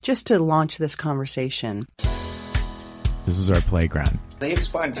just to launch this conversation. This is our playground. They have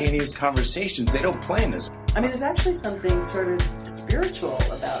spontaneous conversations. They don't plan this. I mean, there's actually something sort of spiritual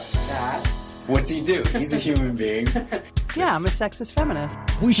about that. What's he do? He's a human being. Yeah, I'm a sexist feminist.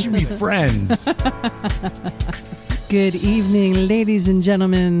 We should be friends. Good evening, ladies and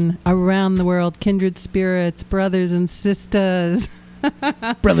gentlemen around the world, kindred spirits, brothers and sisters.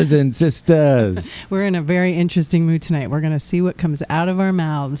 Brothers and sisters. We're in a very interesting mood tonight. We're going to see what comes out of our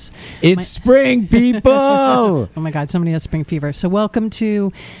mouths. It's spring, people. Oh my God, somebody has spring fever. So welcome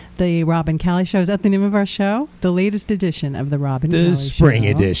to the Rob and Callie Show. Is that the name of our show? The latest edition of the Rob and Callie Show. The spring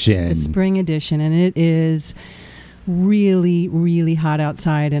edition. The spring edition. And it is really, really hot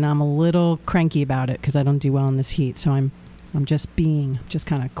outside, and I'm a little cranky about it because I don't do well in this heat. So I'm just kind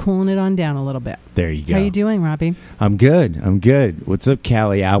of cooling it on down a little bit. There you go. How you doing, Robbie? I'm good. What's up,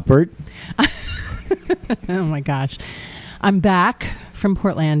 Callie Albert? Oh my gosh. I'm back from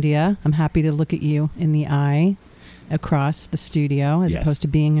Portlandia. I'm happy to look at you in the eye across the studio as opposed to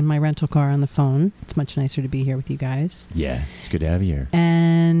being in my rental car on the phone. It's much nicer to be here with you guys. Yeah, it's good to have you here.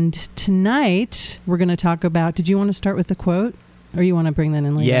 And tonight we're going to talk about, did you want to start with the quote? Or you want to bring that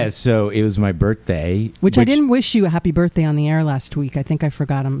in later? Yeah, so it was my birthday. Which I didn't wish you a happy birthday on the air last week. I think I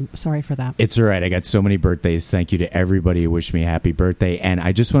forgot. I'm sorry for that. It's all right. I got so many birthdays. Thank you to everybody who wished me a happy birthday. And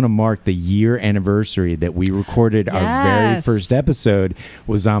I just want to mark the year anniversary that we recorded our very first episode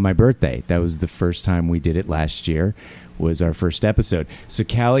was on my birthday. That was the first time we did it last year, was our first episode. So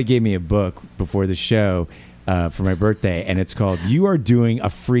Callie gave me a book before the show for my birthday, and it's called You Are Doing a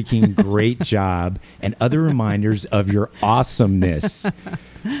Freaking Great Job and Other Reminders of Your Awesomeness.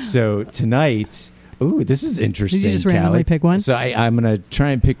 So tonight, this is interesting. Did you just randomly pick one? So I'm going to try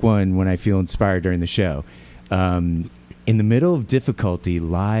and pick one when I feel inspired during the show. In the middle of difficulty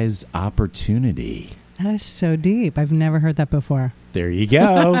lies opportunity. That is so deep. I've never heard that before. There you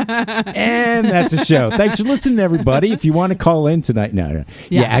go. And that's a show. Thanks for listening, everybody. If you want to call in tonight. No. Yes.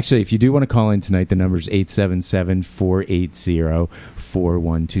 Yeah, actually, if you do want to call in tonight, the number is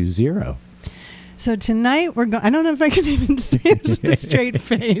 877-480-4120. So tonight we're going. I don't know if I can even say this with a straight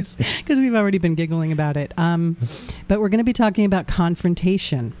face because we've already been giggling about it. But we're going to be talking about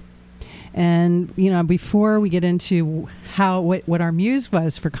confrontation. And, before we get into what our muse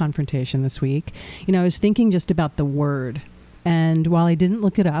was for confrontation this week, I was thinking just about the word. And while I didn't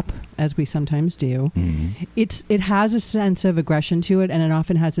look it up, as we sometimes do, it has a sense of aggression to it, and it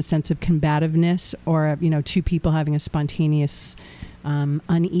often has a sense of combativeness or, two people having a spontaneous,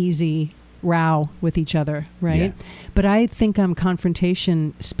 uneasy row with each other, right? Yeah. But I think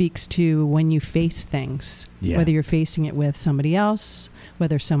confrontation speaks to when you face things, whether you're facing it with somebody else,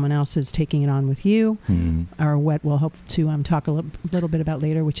 whether someone else is taking it on with you, or what we'll hope to talk a little bit about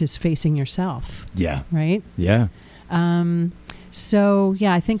later, which is facing yourself. Yeah. Right? Yeah. So,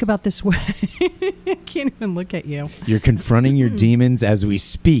 I think about this way. I can't even look at you. You're confronting your demons as we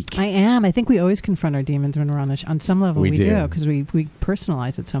speak. I am. I think we always confront our demons when we're on the on some level we do, because we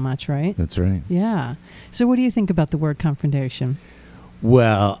personalize it so much, right? That's right. Yeah. So what do you think about the word confrontation?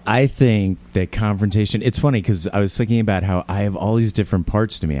 Well, I think that confrontation, it's funny because I was thinking about how I have all these different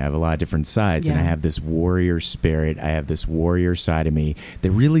parts to me. I have a lot of different sides, and I have this warrior spirit. I have this warrior side of me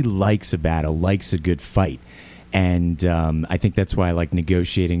that really likes a battle, likes a good fight. And I think that's why I like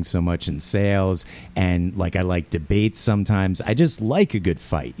negotiating so much in sales, and I like debates sometimes. I just like a good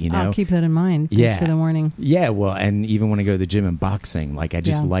fight, I'll keep that in mind. Thanks for the warning. Yeah, well, and even when I go to the gym and boxing, I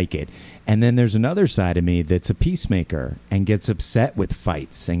just like it. And then there's another side of me that's a peacemaker and gets upset with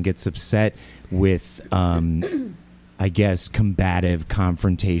fights and gets upset with I guess, combative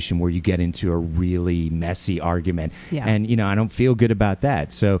confrontation where you get into a really messy argument. Yeah. And, I don't feel good about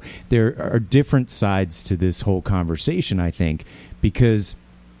that. So there are different sides to this whole conversation, I think, because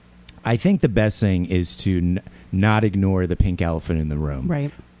I think the best thing is to not ignore the pink elephant in the room.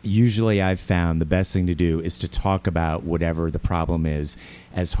 Right. Usually I've found the best thing to do is to talk about whatever the problem is,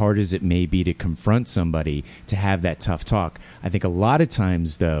 as hard as it may be to confront somebody, to have that tough talk. I think a lot of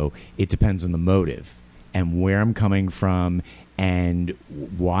times, though, it depends on the motive and where I'm coming from and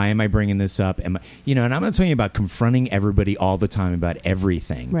why am I bringing this up? And I'm not talking about confronting everybody all the time about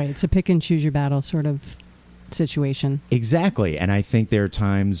everything. Right. It's a pick and choose your battle sort of situation. Exactly. And I think there are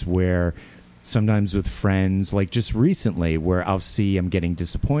times where sometimes with friends, like just recently, where I'll see I'm getting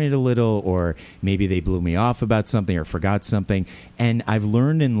disappointed a little, or maybe they blew me off about something or forgot something. And I've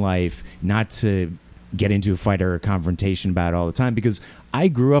learned in life not to get into a fight or a confrontation about it all the time, because I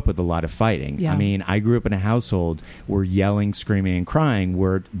grew up with a lot of fighting. Yeah. I mean, I grew up in a household where yelling, screaming, and crying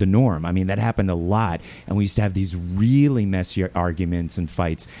were the norm. I mean, that happened a lot. And we used to have these really messy arguments and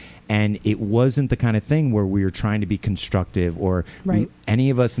fights. And it wasn't the kind of thing where we were trying to be constructive or any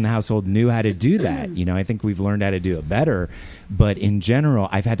of us in the household knew how to do that. You know, I think we've learned how to do it better. But in general,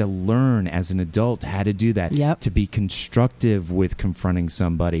 I've had to learn as an adult how to do that, to be constructive with confronting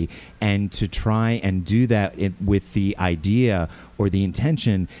somebody and to try and do that with the idea or the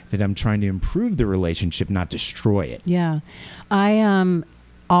intention that I'm trying to improve the relationship, not destroy it. Yeah. I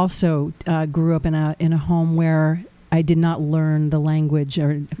also grew up in a home where I did not learn the language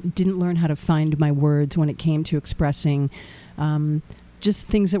or didn't learn how to find my words when it came to expressing just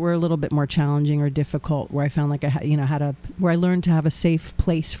things that were a little bit more challenging or difficult, where I found like where I learned to have a safe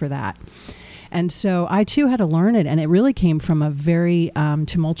place for that. And so I too had to learn it, and it really came from a very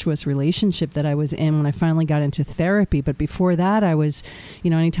tumultuous relationship that I was in when I finally got into therapy. But before that, I was,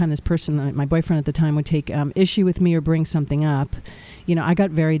 anytime this person, my boyfriend at the time, would take issue with me or bring something up, I got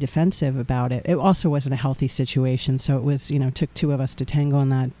very defensive about it. It also wasn't a healthy situation, so it was, took two of us to tango on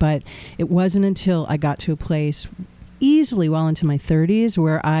that. But it wasn't until I got to a place easily well into my 30s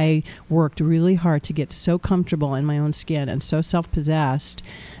where I worked really hard to get so comfortable in my own skin and so self-possessed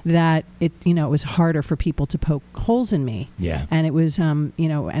that it was harder for people to poke holes in me. Yeah. And it was, and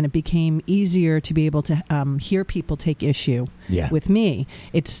it became easier to be able to hear people take issue with me.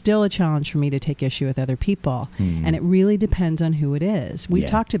 It's still a challenge for me to take issue with other people. Mm. And it really depends on who it is. We've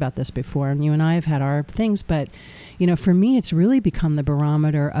talked about this before, and you and I have had our things, but for me, it's really become the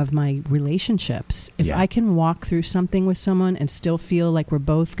barometer of my relationships. If I can walk through something with someone and still feel like we're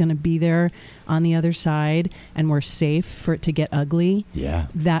both going to be there on the other side and we're safe for it to get ugly,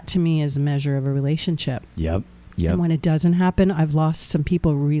 that to me is a measure of a relationship. Yep. And when it doesn't happen, I've lost some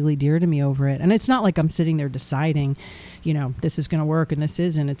people really dear to me over it. And it's not like I'm sitting there deciding, this is going to work and this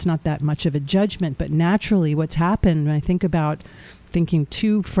isn't. It's not that much of a judgment. But naturally, what's happened, when I think about thinking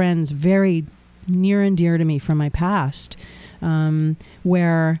two friends very near and dear to me from my past,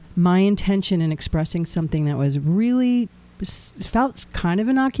 where my intention in expressing something that was really felt kind of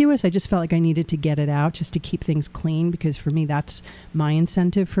innocuous, I just felt like I needed to get it out just to keep things clean, because for me that's my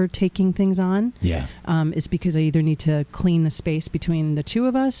incentive for taking things on. Is because I either need to clean the space between the two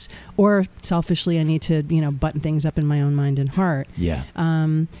of us, or selfishly I need to button things up in my own mind and heart.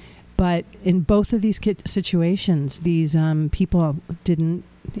 But in both of these situations, these people didn't.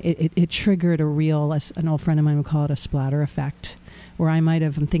 It triggered a real, as an old friend of mine would call it, a splatter effect, where I might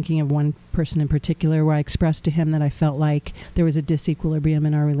have, I'm thinking of one person in particular, where I expressed to him that I felt like there was a disequilibrium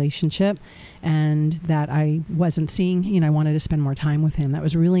in our relationship and that I wasn't seeing, I wanted to spend more time with him. That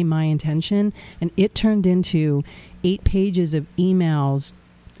was really my intention. And it turned into 8 pages of emails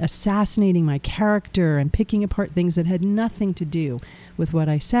assassinating my character and picking apart things that had nothing to do with what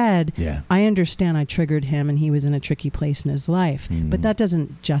I said. I understand I triggered him and he was in a tricky place in his life, but that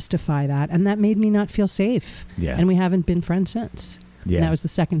doesn't justify that. And that made me not feel safe. And we haven't been friends since. And that was the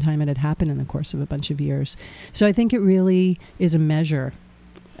second time it had happened in the course of a bunch of years. So I think it really is a measure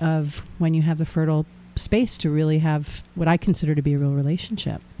of when you have the fertile space to really have what I consider to be a real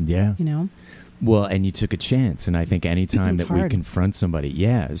relationship. Well, and you took a chance, and I think any time that we confront somebody,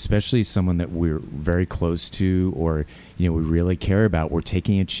 especially someone that we're very close to or we really care about, we're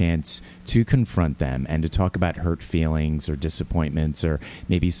taking a chance to confront them and to talk about hurt feelings or disappointments or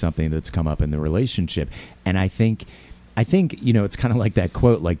maybe something that's come up in the relationship. And I think it's kind of like that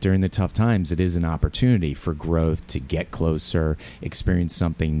quote, like during the tough times, it is an opportunity for growth, to get closer, experience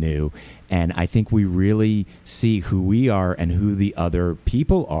something new. And I think we really see who we are and who the other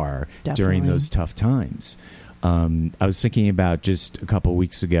people are during those tough times. I was thinking about just a couple of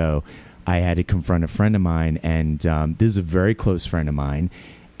weeks ago, I had to confront a friend of mine, and this is a very close friend of mine.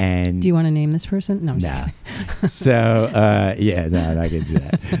 And do you want to name this person? No, I'm just kidding. So, I can do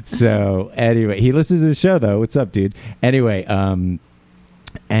that. So, anyway, he listens to the show, though. What's up, dude? Anyway,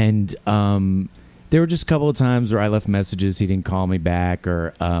 there were just a couple of times where I left messages, he didn't call me back,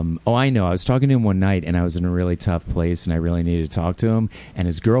 or, I know, I was talking to him one night, and I was in a really tough place, and I really needed to talk to him, and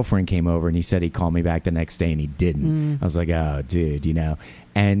his girlfriend came over, and he said he'd call me back the next day, and he didn't. I was like, oh, dude,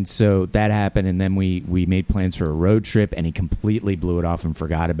 And so that happened, and then we made plans for a road trip, and he completely blew it off and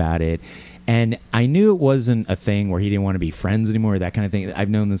forgot about it. And I knew it wasn't a thing where he didn't want to be friends anymore, that kind of thing. I've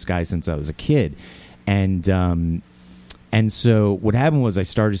known this guy since I was a kid. And so what happened was I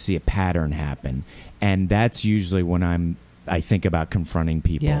started to see a pattern happen. And that's usually when I think about confronting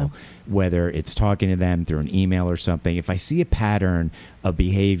people, Yeah. whether it's talking to them through an email or something. If I see a pattern of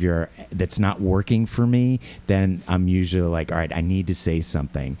behavior that's not working for me, then I'm usually like, all right, I need to say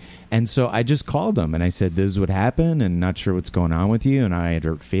something. And so I just called him and I said, this is what happened and not sure what's going on with you. And I had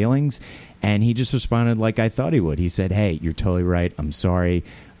hurt feelings. And he just responded like I thought he would. He said, hey, you're totally right. I'm sorry.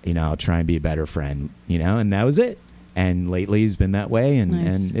 I'll try and be a better friend, and that was it. And lately he's been that way, and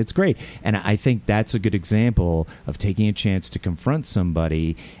it's great. And I think that's a good example of taking a chance to confront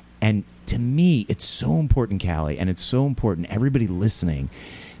somebody. And to me, it's so important, Callie, and it's so important, everybody listening,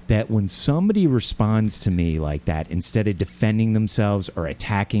 that when somebody responds to me like that, instead of defending themselves or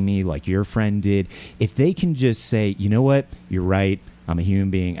attacking me like your friend did, if they can just say, you know what, you're right, I'm a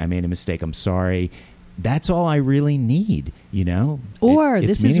human being, I made a mistake, I'm sorry. That's all I really need, Or it's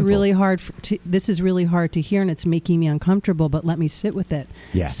this meaningful. is really hard. This is really hard to hear, and it's making me uncomfortable. But let me sit with it.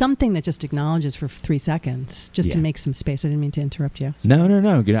 Yeah. Something that just acknowledges for 3 seconds, just to Yeah. make some space. I didn't mean to interrupt you. No.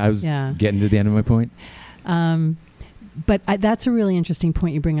 I was getting to the end of my point. But that's a really interesting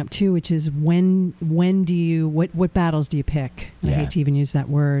point you bring up too, which is when do you what battles do you pick? And I hate to even use that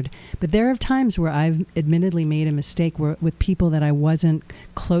word, but there are times where I've admittedly made a mistake with people that I wasn't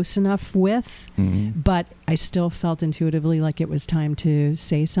close enough with, but I still felt intuitively like it was time to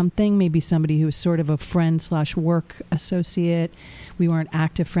say something. Maybe somebody who was sort of a friend / work associate. We weren't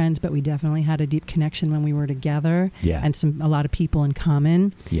active friends, but we definitely had a deep connection when we were together, and a lot of people in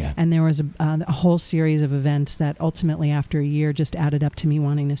common. Yeah. And there was a whole series of events that ultimately, after a year, just added up to me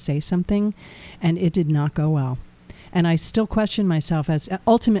wanting to say something, and it did not go well. And I still question myself as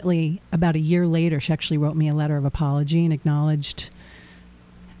ultimately about a year later, she actually wrote me a letter of apology and acknowledged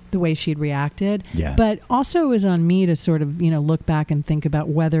the way she'd reacted. Yeah. But also it was on me to sort of, look back and think about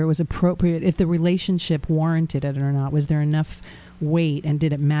whether it was appropriate, if the relationship warranted it or not. Was there enough weight, and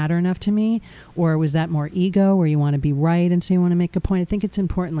did it matter enough to me? Or was that more ego, where you want to be right and so you want to make a point? I think it's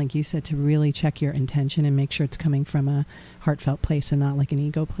important, like you said, to really check your intention and make sure it's coming from a heartfelt place and not like an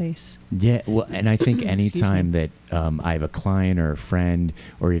ego place. Yeah, well, and I think anytime that I have a client or a friend,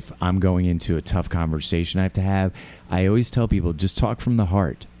 or if I'm going into a tough conversation I always tell people, just talk from the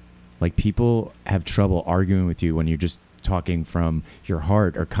heart. Like, people have trouble arguing with you when you're just talking from your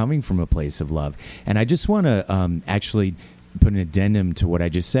heart or coming from a place of love. And I just want to actually put an addendum to what I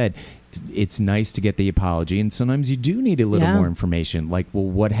just said. It's nice to get the apology, and sometimes you do need a little more information, like, well,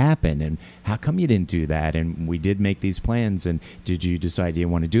 what happened and how come you didn't do that, and we did make these plans, and did you decide you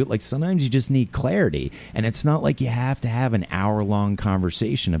want to do it? Like, sometimes you just need clarity, and it's not like you have to have an hour-long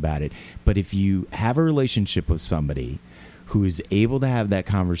conversation about it. But if you have a relationship with somebody who is able to have that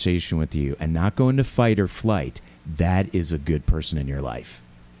conversation with you and not go into fight or flight, that is a good person in your life.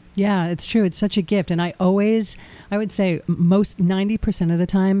 Yeah, it's true. It's such a gift. And I would say most 90% of the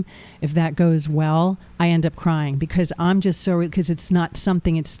time, if that goes well, I end up crying because because it's not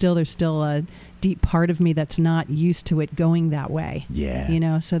something, there's still a deep part of me that's not used to it going that way.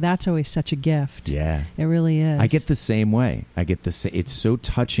 Yeah. So that's always such a gift. Yeah. It really is. I get the same way. It's so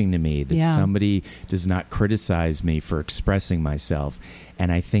touching to me that somebody does not criticize me for expressing myself.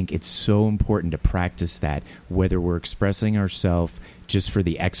 And I think it's so important to practice that, whether we're expressing ourselves just for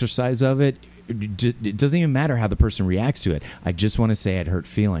the exercise of it. It doesn't even matter how the person reacts to it. I just want to say I'd hurt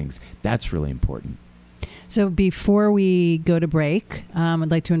feelings. That's really important. So before we go to break,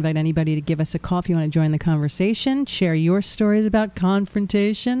 I'd like to invite anybody to give us a call if you want to join the conversation. Share your stories about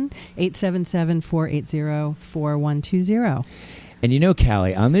confrontation, 877-480-4120. And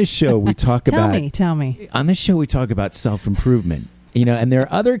Callie, on this show we talk Tell me. On this show we talk about self-improvement. And there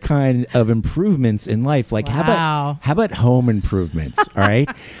are other kind of improvements in life, like how about home improvements? All right.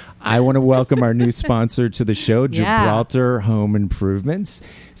 I want to welcome our new sponsor to the show, Gibraltar Home Improvements.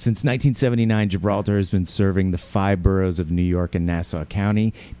 Since 1979, Gibraltar has been serving the 5 boroughs of New York and Nassau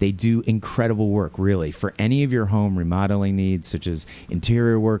County. They do incredible work, really, for any of your home remodeling needs, such as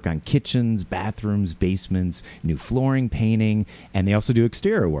interior work on kitchens, bathrooms, basements, new flooring, painting, and they also do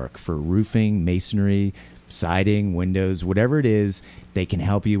exterior work for roofing, masonry, siding, windows, whatever it is. They can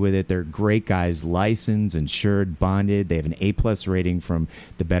help you with it. They're great guys, licensed, insured, bonded. They have an A+ rating from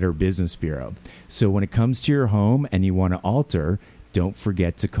the Better Business Bureau. So when it comes to your home and you want to alter, don't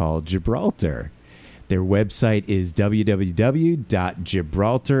forget to call Gibraltar. Their website is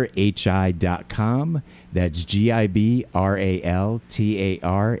www.gibraltarhi.com. That's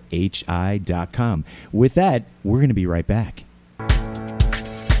GIBRALTARHI.com. With that, we're going to be right back.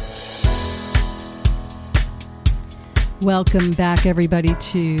 Welcome back, everybody,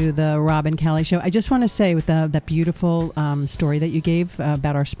 to the Rob and Callie Show. I just want to say, with that beautiful story that you gave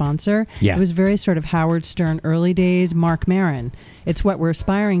about our sponsor, it was very sort of Howard Stern, early days, Mark Maron. It's what we're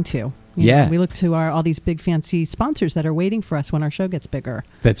aspiring to. Yeah. We look to all these big fancy sponsors that are waiting for us when our show gets bigger.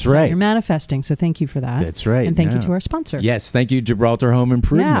 That's so right. You're manifesting. So thank you for that. That's right. And thank you to our sponsor. Yes. Thank you, Gibraltar Home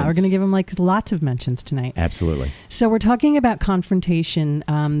Improvements. Yeah. We're going to give them like lots of mentions tonight. Absolutely. So we're talking about confrontation,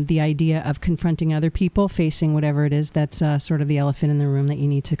 the idea of confronting other people, facing whatever it is that's sort of the elephant in the room that you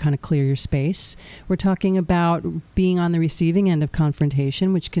need to kind of clear your space. We're talking about being on the receiving end of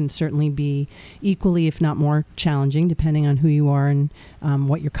confrontation, which can certainly be equally, if not more challenging, depending on who you are and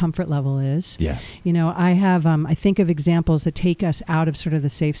what your comfort level is. Yeah. I think of examples that take us out of sort of the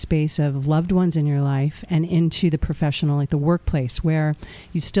safe space of loved ones in your life and into the professional, like the workplace, where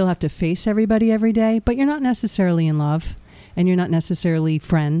you still have to face everybody every day, but you're not necessarily in love. And you're not necessarily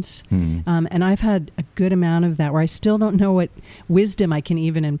friends. And I've had a good amount of that where I still don't know what wisdom I can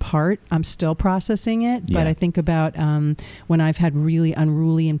even impart. I'm still processing it. Yeah. But I think about when I've had really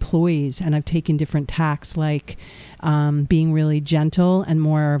unruly employees and I've taken different tacks, like being really gentle and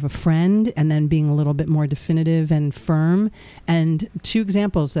more of a friend, and then being a little bit more definitive and firm. And two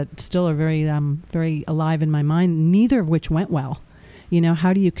examples that still are very, very alive in my mind, neither of which went well.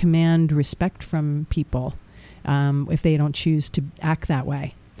 How do you command respect from people? If they don't choose to act that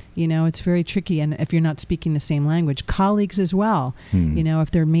way. It's very tricky. And if you're not speaking the same language, colleagues as well, if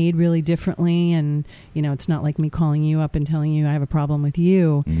they're made really differently and, it's not like me calling you up and telling you I have a problem with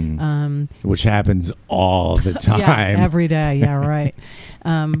you. Which happens all the time. Yeah, every day. Yeah, right.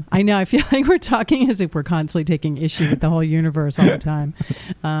 I know. I feel like we're talking as if we're constantly taking issue with the whole universe all the time.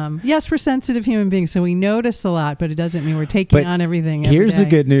 Yes, we're sensitive human beings, so we notice a lot, but it doesn't mean we're taking on everything every here's day. the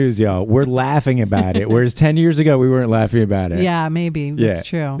good news, y'all. We're laughing about it, whereas 10 years ago, we weren't laughing about it. Yeah, maybe. That's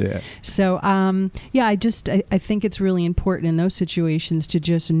true. Yeah. So, I think it's really important in those situations to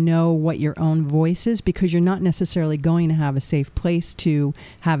just know what your own voice is, because you're not necessarily going to have a safe place to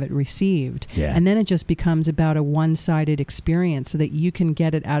have it received. Yeah. And then it just becomes about a one-sided experience so that you can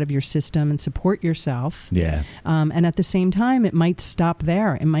get it out of your system and support yourself. Yeah. And at the same time, it might stop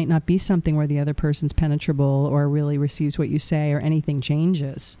there. It might not be something where the other person's penetrable or really receives what you say or anything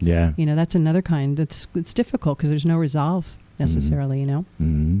changes. Yeah. That's another kind. It's difficult because there's no resolve necessarily,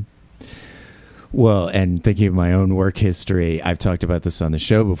 Mm-hmm. Well, and thinking of my own work history, I've talked about this on the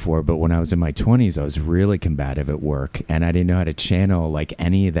show before, but when I was in my 20s, I was really combative at work, and I didn't know how to channel like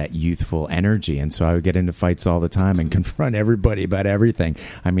any of that youthful energy. And so I would get into fights all the time and confront everybody about everything.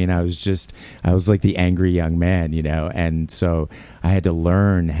 I mean, I was like the angry young man, and so I had to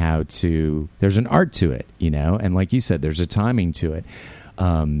learn there's an art to it, and like you said, there's a timing to it.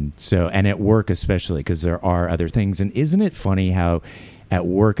 And at work especially, because there are other things. And isn't it funny how at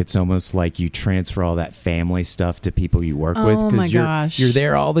work it's almost like you transfer all that family stuff to people you work with, because you're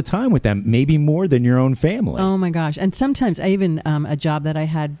there all the time with them, maybe more than your own family. Oh my gosh. And sometimes I even a job that I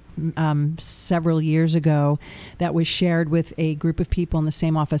had several years ago that was shared with a group of people in the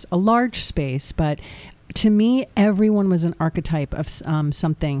same office, a large space, but to me, everyone was an archetype of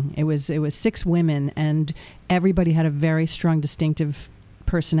something. It was 6 women, and everybody had a very strong, distinctive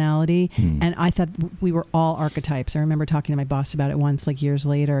personality. And I thought we were all archetypes. I remember talking to my boss about it once, like years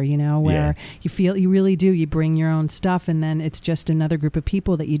later, where you really do. You bring your own stuff, and then it's just another group of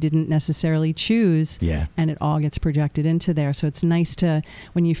people that you didn't necessarily choose. Yeah. And it all gets projected into there. So it's nice to,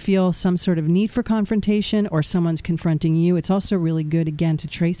 when you feel some sort of need for confrontation or someone's confronting you, it's also really good, again, to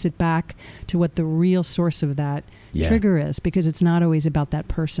trace it back to what the real source of that trigger is, because it's not always about that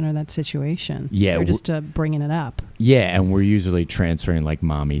person or that situation. Yeah. You're just bringing it up. Yeah, and we're usually transferring like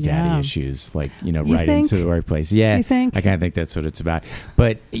mommy, daddy issues, like, right into the workplace. Yeah, I kind of think that's what it's about.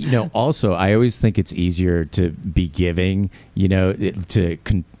 But, also, I always think it's easier to be giving,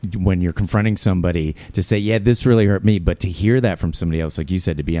 when you're confronting somebody, to say, yeah, this really hurt me. But to hear that from somebody else, like you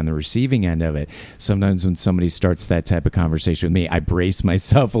said, to be on the receiving end of it, sometimes when somebody starts that type of conversation with me, I brace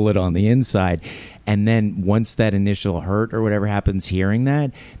myself a little on the inside. And then once that initial hurt or whatever happens, hearing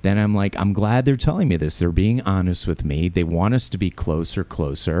that, then I'm like, I'm glad they're telling me this. They're being honest with me. They want us to be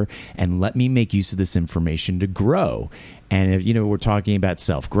closer, and let me make use of this information to grow. And if, we're talking about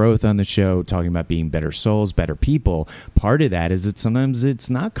self-growth on the show, talking about being better souls, better people, part of that is that sometimes it's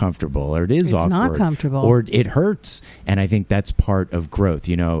not comfortable, or it's awkward. It's not comfortable. Or it hurts. And I think that's part of growth.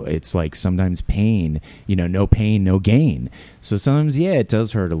 It's like sometimes pain, no pain, no gain. So sometimes, it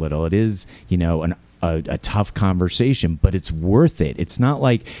does hurt a little. It is, a tough conversation, but it's worth it. It's not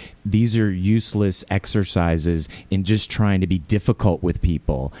like these are useless exercises in just trying to be difficult with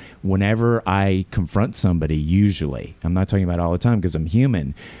people. Whenever I confront somebody, usually, I'm not talking about all the time because I'm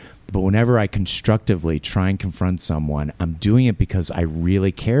human, but whenever I constructively try and confront someone, I'm doing it because I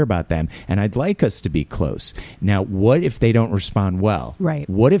really care about them and I'd like us to be close. Now, what if they don't respond well? Right.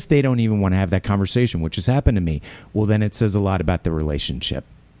 What if they don't even want to have that conversation, which has happened to me? Well, then it says a lot about the relationship.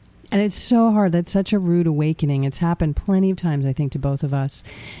 And it's so hard. That's such a rude awakening. It's happened plenty of times, I think, to both of us.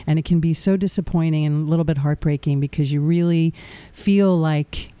 And it can be so disappointing and a little bit heartbreaking because you really feel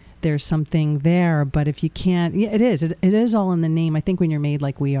like there's something there. But if you can't, it is all in the name. I think when you're made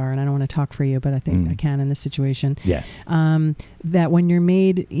like we are, and I don't want to talk for you, but I think I can in this situation. Yeah. That when you're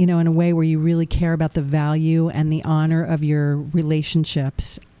made, in a way where you really care about the value and the honor of your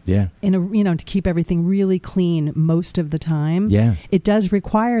relationships. Yeah. To keep everything really clean most of the time. Yeah. It does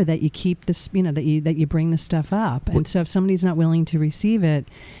require that you keep this, that you bring this stuff up. And so if somebody's not willing to receive it,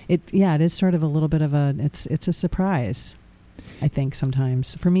 it is sort of a little bit of it's a surprise. I think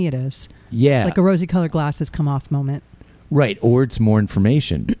sometimes for me it is. Yeah. It's like a rosy colored glasses come off moment. Right. Or it's more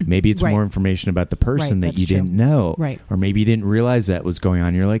information. Maybe it's more information about the person that you didn't know. Right. Or maybe you didn't realize that was going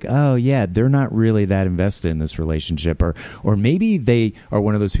on. You're like, oh, yeah, they're not really that invested in this relationship. Or maybe they are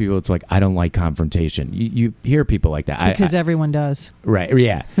one of those people that's like, I don't like confrontation. You hear people like that. Because everyone does. Right.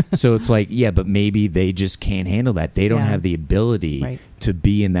 Yeah. So it's like, yeah, but maybe they just can't handle that. They don't have the ability to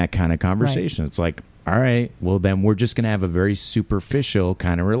be in that kind of conversation. It's like, all right, well, then we're just going to have a very superficial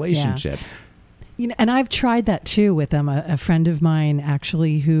kind of relationship. Yeah. And I've tried that too with a friend of mine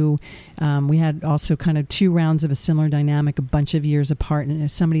actually who we had also kind of 2 rounds of a similar dynamic a bunch of years apart,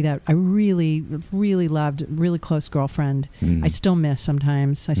 and somebody that I really, really loved, really close girlfriend. I still miss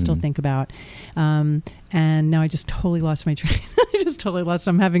sometimes. I still think about. And now I just totally lost my train.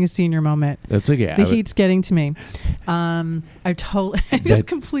 I'm having a senior moment. That's okay. The heat's getting to me. I just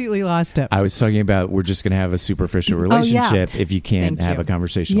completely lost it. I was talking about we're just going to have a superficial relationship if you can't have a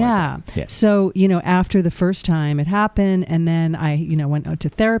conversation like that. Yeah. So, after the first time it happened, and then I, went to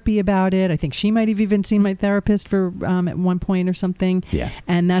therapy about it. I think she might have even seen my therapist for at one point or something. Yeah.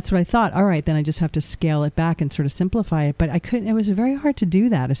 And that's what I thought. All right, then I just have to scale it back and sort of simplify it. But I couldn't. It was very hard to do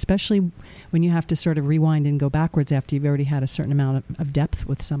that, especially when you have to sort of rewind and go backwards after you've already had a certain amount of depth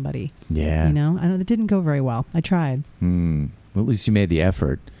with somebody. Yeah. It didn't go very well. I tried. Well, at least you made the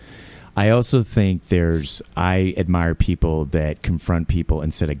effort. I also think I admire people that confront people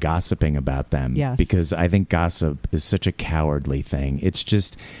instead of gossiping about them. Yes. Because I think gossip is such a cowardly thing. It's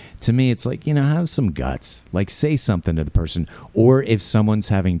just, to me, it's like, have some guts. Like, say something to the person. Or if someone's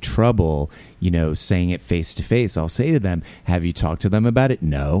having trouble, saying it face to face, I'll say to them, have you talked to them about it?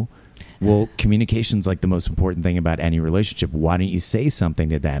 No. Well, communication's like the most important thing about any relationship. Why don't you say something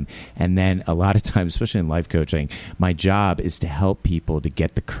to them? And then a lot of times, especially in life coaching, my job is to help people to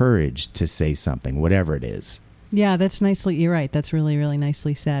get the courage to say something, whatever it is. Yeah, you're right. That's really, really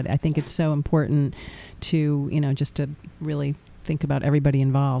nicely said. I think it's so important to, just to really think about everybody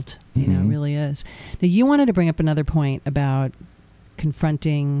involved. It really is. Now, you wanted to bring up another point about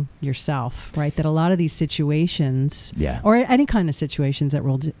confronting yourself, right? That a lot of these situations, or any kind of situations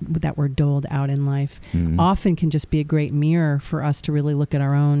that were doled out in life, often can just be a great mirror for us to really look at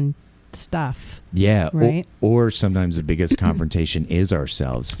our own stuff. Yeah, right. Or sometimes the biggest confrontation is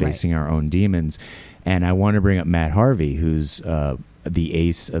ourselves facing our own demons. And I want to bring up Matt Harvey, who's the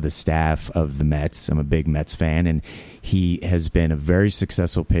ace of the staff of the Mets. I'm a big Mets fan, and he has been a very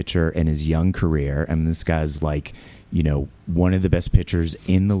successful pitcher in his young career. I mean, this guy's like, one of the best pitchers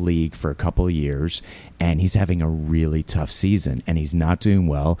in the league for a couple of years, and he's having a really tough season, and he's not doing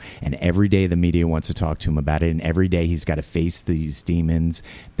well, and every day the media wants to talk to him about it, and every day he's got to face these demons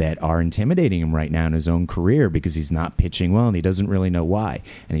that are intimidating him right now in his own career because he's not pitching well, and he doesn't really know why,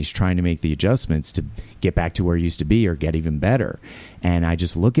 and he's trying to make the adjustments to get back to where he used to be or get even better. And I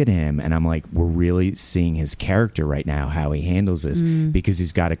just look at him, and I'm like, we're really seeing his character right now, how he handles this, because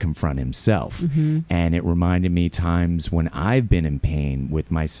he's got to confront himself. And it reminded me times when I've been in pain with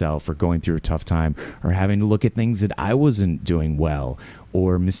myself or going through a tough time or having to look at things that I wasn't doing well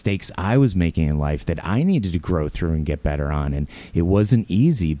or mistakes I was making in life that I needed to grow through and get better on. And it wasn't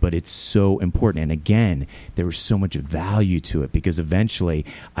easy, but it's so important. And again, there was so much value to it because eventually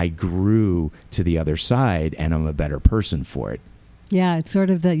I grew to the other side and I'm a better person for it. Yeah, it's sort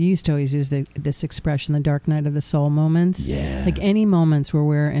of that you used to always use this expression, the dark night of the soul moments. Yeah. Like any moments where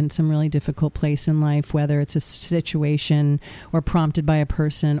we're in some really difficult place in life, whether it's a situation or prompted by a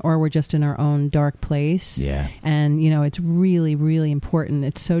person or we're just in our own dark place. Yeah. And, it's really, really important.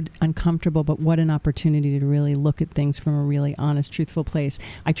 It's so uncomfortable, but what an opportunity to really look at things from a really honest, truthful place.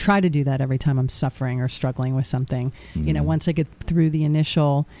 I try to do that every time I'm suffering or struggling with something. Once I get through the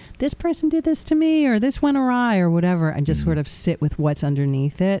initial, this person did this to me or this went awry or whatever, and just sort of sit with what's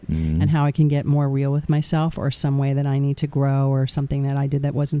underneath it and how I can get more real with myself, or some way that I need to grow, or something that I did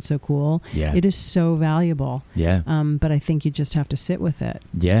that wasn't so cool. Yeah. It is so valuable. Yeah. But I think you just have to sit with it.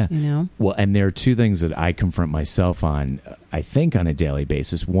 Yeah. You know? Well, and there are two things that I confront myself on, I think, on a daily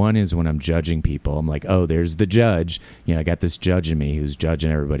basis. One is when I'm judging people. I'm like, oh, there's the judge. You know, I got this judge in me who's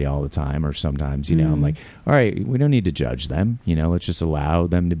judging everybody all the time. Or sometimes, you know, I'm like, all right, we don't need to judge them. You know, let's just allow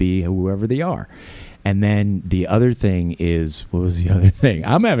them to be whoever they are. And then the other thing is, what was the other thing?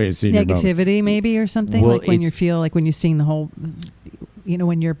 I'm having a senior negativity, moment. maybe, or something. Well, like when you feel like when you're seeing the whole, you know,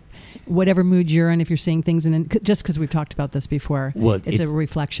 when you're whatever mood you're in, if you're seeing things, and just because we've talked about this before, well, it's a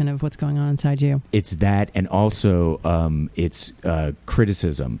reflection of what's going on inside you. It's that, and also it's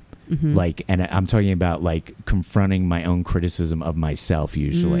criticism. Like, and I'm talking about like confronting my own criticism of myself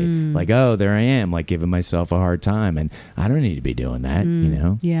usually. Like, oh, there I am, like giving myself a hard time, and I don't need to be doing that, you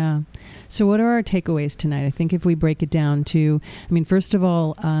know? Yeah. So what are our takeaways tonight? I think if we break it down to, I mean, first of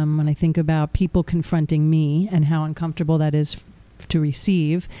all, when I think about people confronting me and how uncomfortable that is to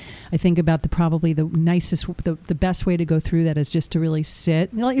receive, I think about probably the nicest, the best way to go through that is just to really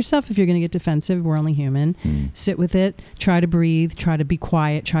sit. Let yourself, if you're going to get defensive, we're only human, sit with it, try to breathe, try to be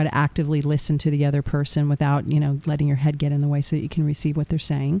quiet, try to actively listen to the other person without, you know, letting your head get in the way so that you can receive what they're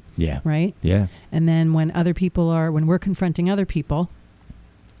saying. Yeah. Right? Yeah. And then when we're confronting other people,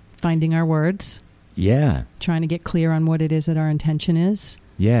 finding our words. Yeah. Trying to get clear on what it is that our intention is.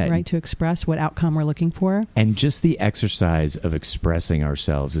 Yeah. Right, to express what outcome we're looking for. And just the exercise of expressing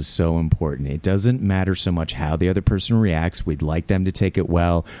ourselves is so important. It doesn't matter so much how the other person reacts. We'd like them to take it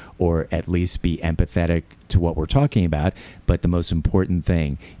well, or at least be empathetic to what we're talking about. But the most important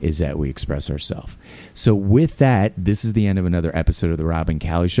thing is that we express ourselves. So with that, this is the end of another episode of The Rob and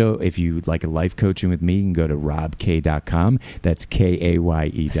Callie Show. If you'd like a life coaching with me, you can go to robk.com. That's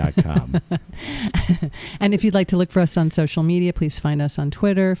KAYE.com. And if you'd like to look for us on social media, please find us on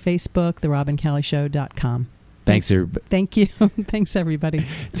Twitter, Facebook, therobandcallieshow.com. Thanks, everybody. Thank you. Thanks, everybody.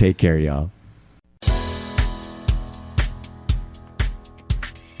 Take care, y'all.